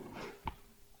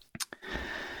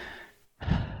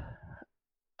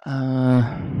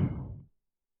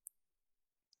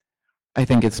 I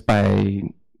think it's by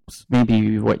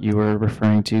maybe what you were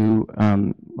referring to,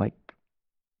 like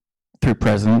through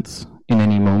presence in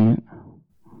any moment.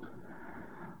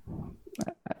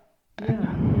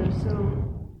 So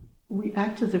we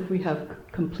act as if we have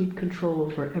complete control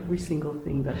over every single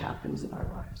thing that happens in our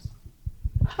lives.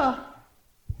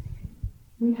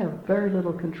 We have very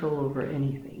little control over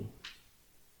anything,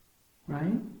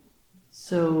 right?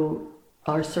 So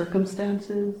our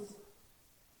circumstances,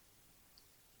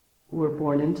 we're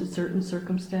born into certain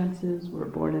circumstances, we're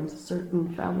born into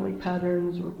certain family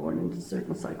patterns, we're born into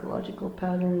certain psychological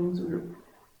patterns,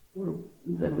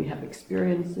 then we have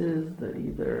experiences that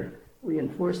either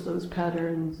reinforce those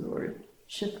patterns or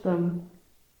shift them.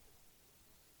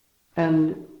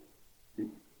 And,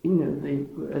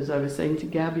 as I was saying to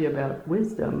Gabby about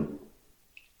wisdom,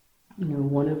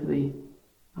 one of the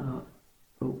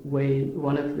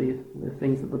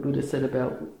things that the Buddha said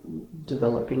about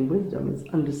developing wisdom is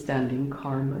understanding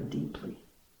karma deeply,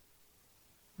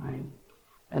 right?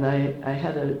 And I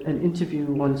had an interview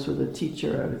once with a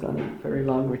teacher. I was on a very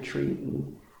long retreat,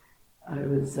 and I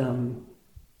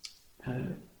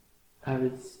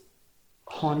was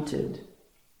haunted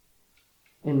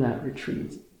in that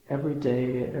retreat. Every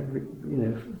day,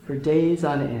 for days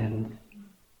on end,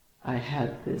 I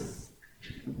had this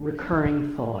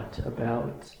recurring thought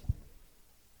about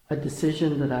a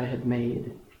decision that I had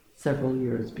made several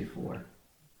years before.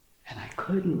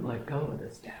 couldn't let go of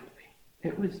this damn thing.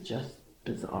 It was just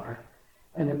bizarre.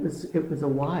 And it was a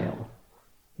while,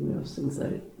 since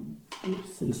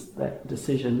that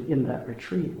decision in that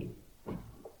retreat.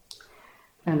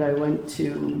 And I went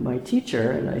to my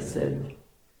teacher and I said,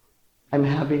 I'm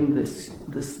having this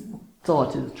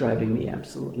thought is driving me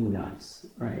absolutely nuts,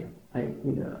 right?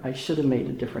 I should have made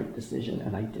a different decision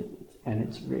and I didn't, and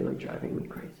it's really driving me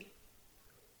crazy.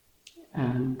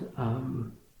 And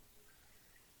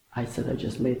I said I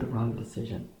just made the wrong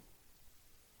decision.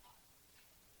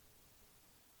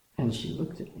 And she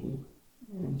looked at me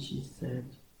and she said,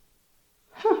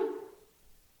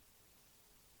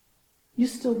 you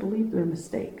still believe there are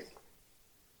mistakes?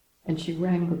 And she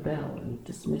rang the bell and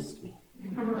dismissed me.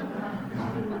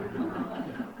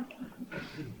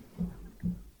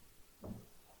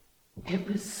 It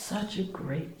was such a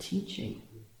great teaching.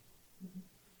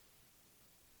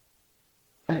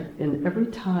 And every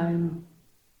time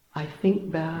I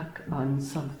think back on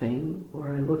something,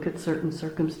 or I look at certain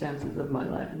circumstances of my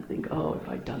life and think, oh, if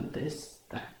I'd done this,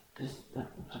 that,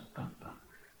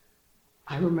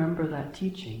 I remember that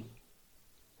teaching,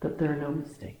 that there are no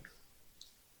mistakes.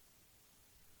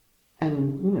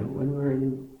 And when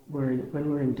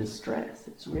we're in distress,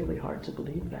 it's really hard to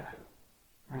believe that,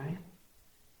 right?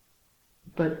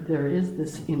 But there is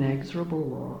this inexorable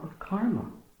law of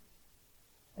karma.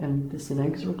 And this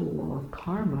inexorable law of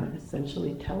karma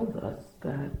essentially tells us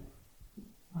that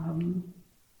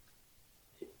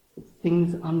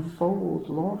things unfold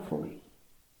lawfully.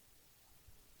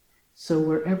 So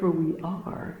wherever we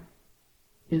are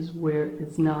is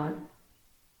not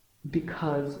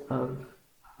because of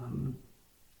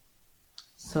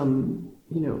some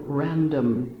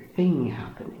random thing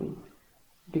happening,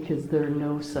 because there are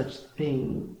no such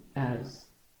thing as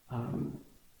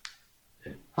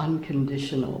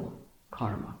unconditional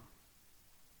karma.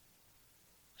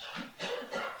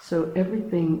 So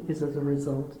everything is as a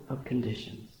result of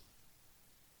conditions.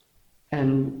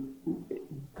 And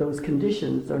those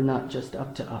conditions are not just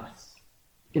up to us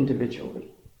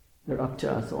individually. They're up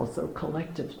to us also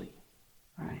collectively,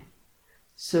 right?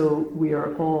 So we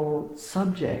are all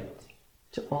subject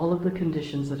to all of the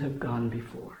conditions that have gone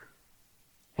before.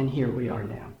 And here we are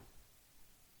now.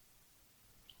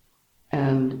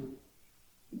 And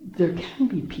there can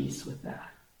be peace with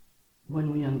that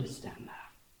when we understand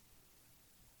that.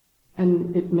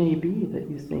 And it may be that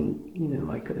you think,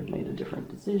 I could have made a different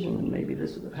decision and maybe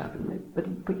this would have happened,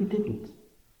 but you didn't.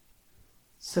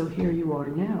 So here you are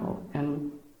now.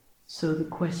 And so the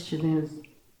question is,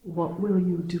 what will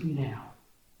you do now?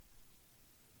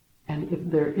 And if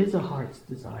there is a heart's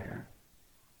desire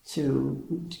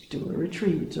to do a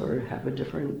retreat or have a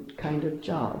different kind of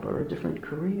job or a different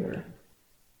career,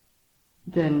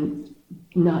 then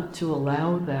not to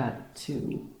allow that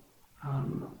to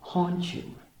haunt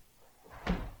you,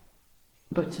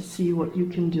 but to see what you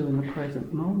can do in the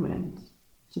present moment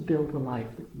to build the life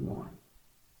that you want,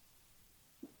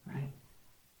 right?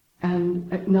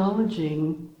 And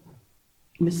acknowledging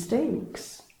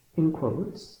mistakes, in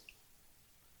quotes,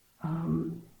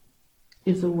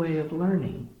 is a way of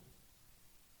learning.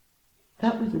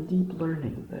 That was a deep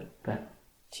learning that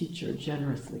teacher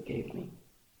generously gave me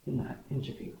in that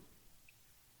interview.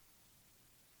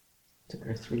 It took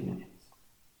her 3 minutes,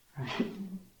 right?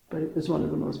 But it was one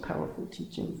of the most powerful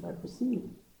teachings I've received.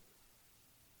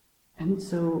 And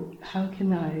so how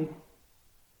can I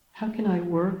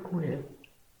work with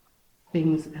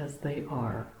things as they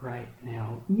are right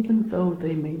now, even though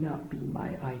they may not be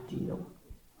my ideal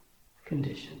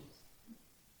conditions?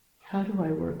 How do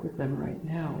I work with them right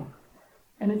now?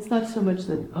 And it's not so much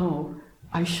that,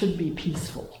 I should be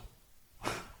peaceful.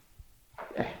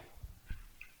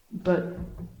 But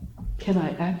can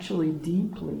I actually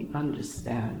deeply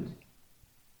understand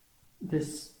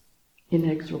this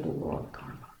inexorable law of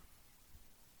karma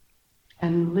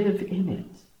and live in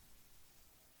it?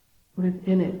 Live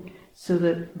in it so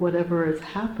that whatever has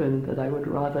happened that I would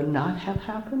rather not have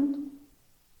happened,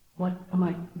 what am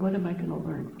I going to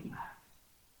learn from that?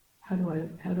 How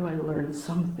do I learn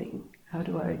something? How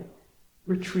do I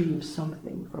retrieve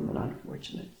something from an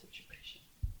unfortunate situation?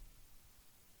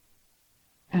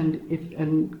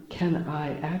 And can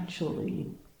I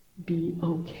actually be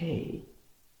okay,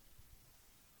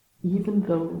 even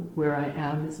though where I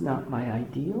am is not my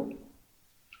ideal?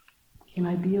 Can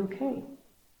I be okay?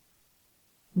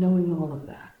 Knowing all of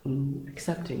that and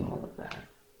accepting all of that.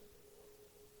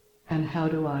 And how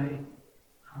do I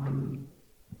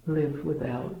live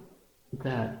without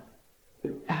that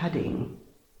adding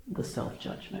the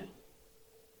self-judgment?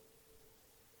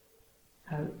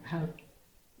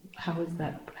 How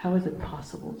is it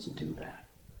possible to do that?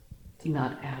 to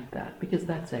not add that, because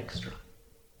that's extra,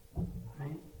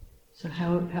 right? So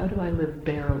how do I live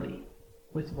barely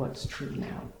with what's true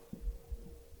now?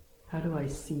 How do I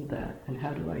see that, and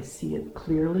how do I see it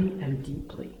clearly and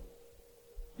deeply?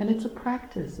 And it's a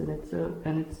practice, and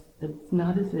it's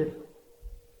not as if,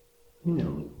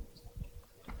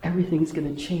 everything's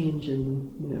going to change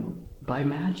and, by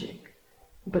magic.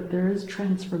 But there is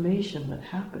transformation that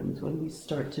happens when we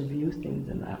start to view things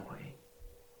in that way.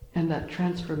 And that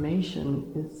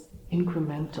transformation is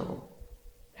incremental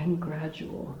and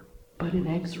gradual, but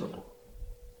inexorable.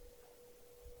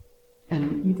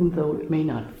 And even though it may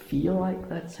not feel like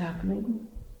that's happening,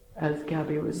 as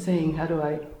Gabby was saying, how do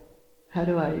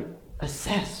I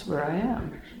assess where I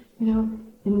am?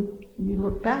 And you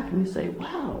look back and you say,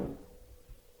 wow,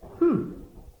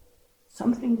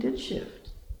 something did shift.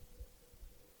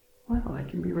 Wow, I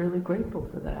can be really grateful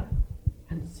for that,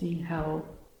 and see how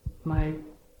my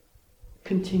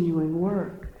continuing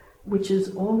work, which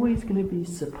is always going to be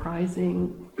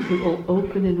surprising, it will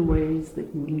open in ways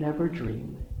that you never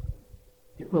dreamed.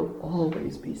 It will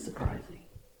always be surprising.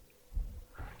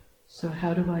 So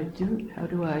how do I do it? How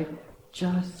do I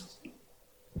just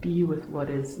be with what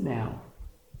is now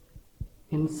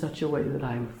in such a way that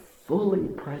I'm fully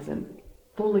present,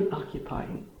 fully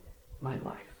occupying my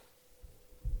life?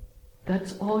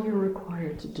 That's all you're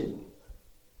required to do.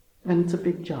 And it's a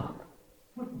big job.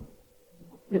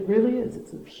 It really is.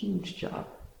 It's a huge job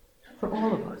for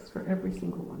all of us, for every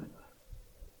single one of us.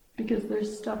 Because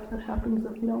there's stuff that happens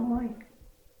that we don't like.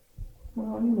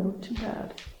 Well, too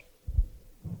bad.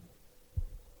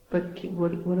 But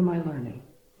what am I learning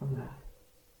from that?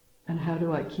 And how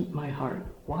do I keep my heart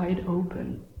wide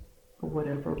open for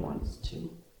whatever wants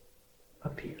to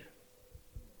appear?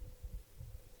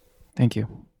 Thank you.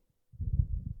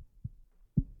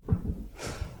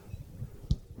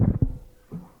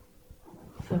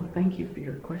 So thank you for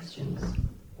your questions.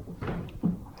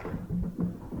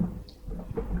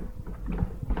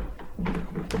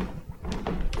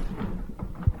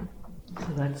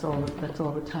 So that's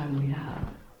all the time we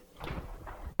have.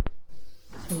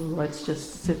 So let's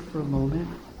just sit for a moment.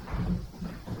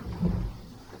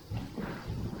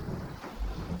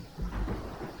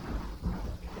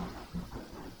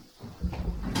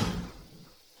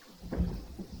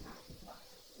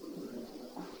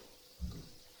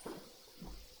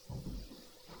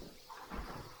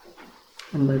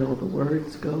 And let all the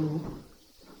words go.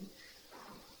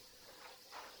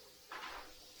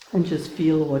 And just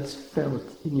feel what's felt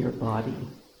in your body.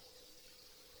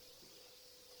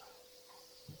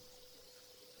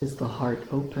 Is the heart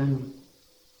open?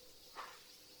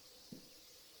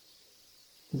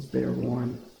 Is there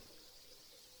warmth?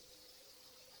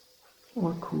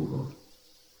 Or cool?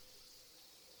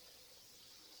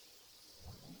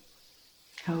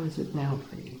 How is it now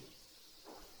for you?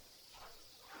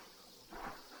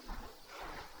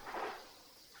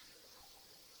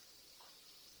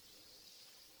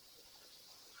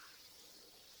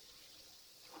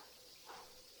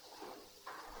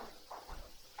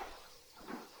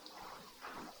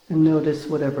 And notice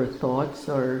whatever thoughts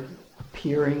are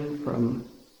appearing from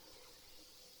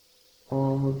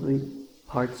all of the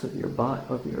parts of your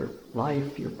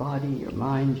life, your body, your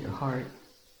mind, your heart.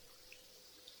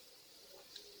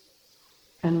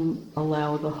 And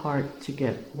allow the heart to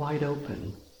get wide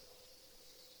open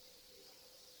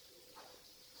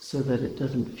so that it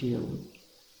doesn't feel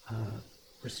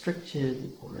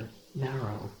restricted or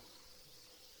narrow.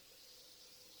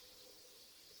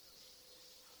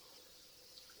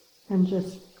 And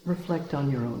just reflect on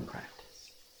your own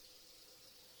practice.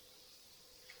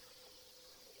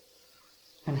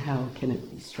 And how can it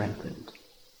be strengthened?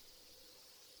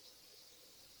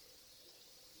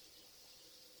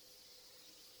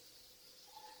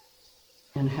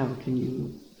 And how can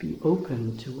you be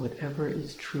open to whatever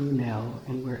is true now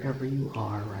and wherever you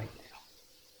are right now?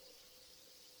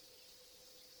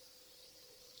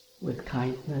 With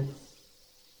kindness,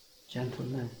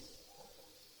 gentleness,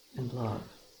 and love.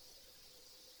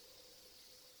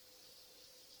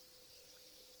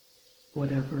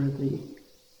 Whatever the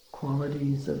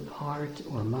qualities of heart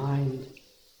or mind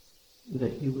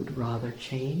that you would rather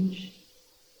change,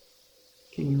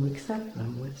 can you accept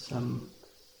them with some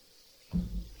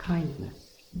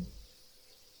kindness?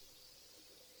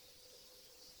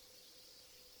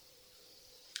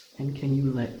 And can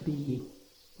you let be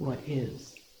what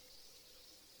is?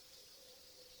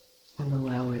 And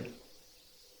allow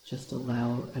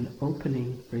an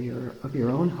opening of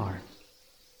your own heart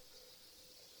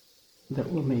that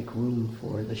will make room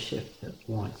for the shift that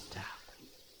wants to happen,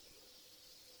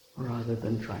 rather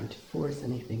than trying to force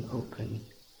anything open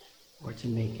or to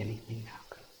make anything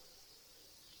happen.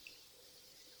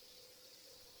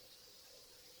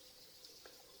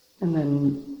 And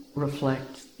then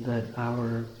reflect that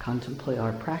our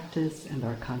practice and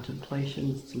our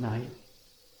contemplations tonight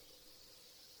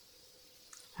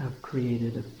have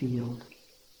created a field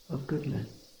of goodness.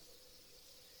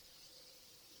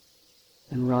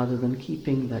 And rather than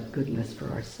keeping that goodness for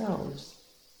ourselves,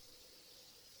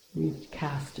 we've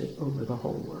cast it over the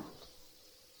whole world.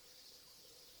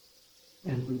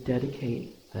 And we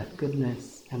dedicate that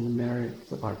goodness and the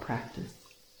merits of our practice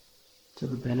to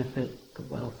the benefit, the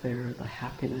welfare, the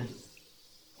happiness,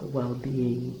 the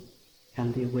well-being,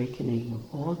 and the awakening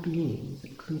of all beings,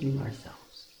 including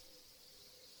ourselves.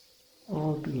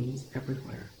 All beings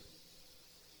everywhere,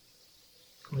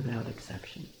 without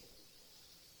exception.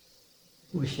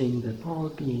 Wishing that all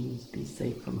beings be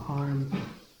safe from harm,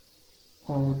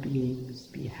 all beings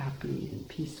be happy and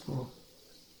peaceful,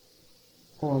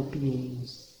 all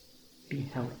beings be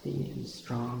healthy and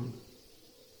strong,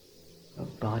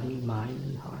 of body, mind,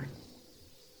 and heart,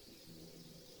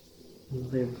 and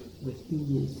live with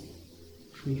ease,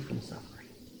 free from suffering.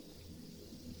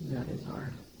 That is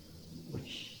our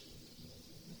wish.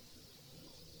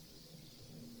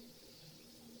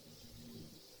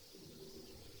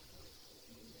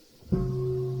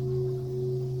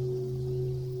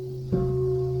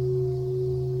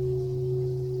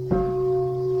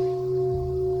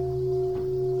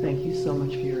 Thank you so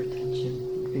much for your attention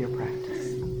and for your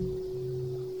practice.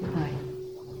 Good night.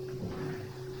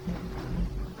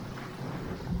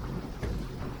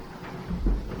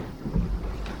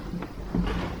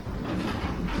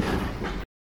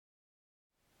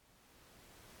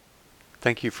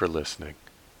 Thank you for listening.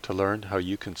 To learn how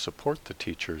you can support the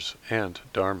teachers and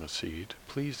Dharma Seed,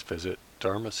 please visit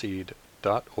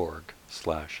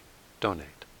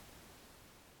dharmaseed.org/donate.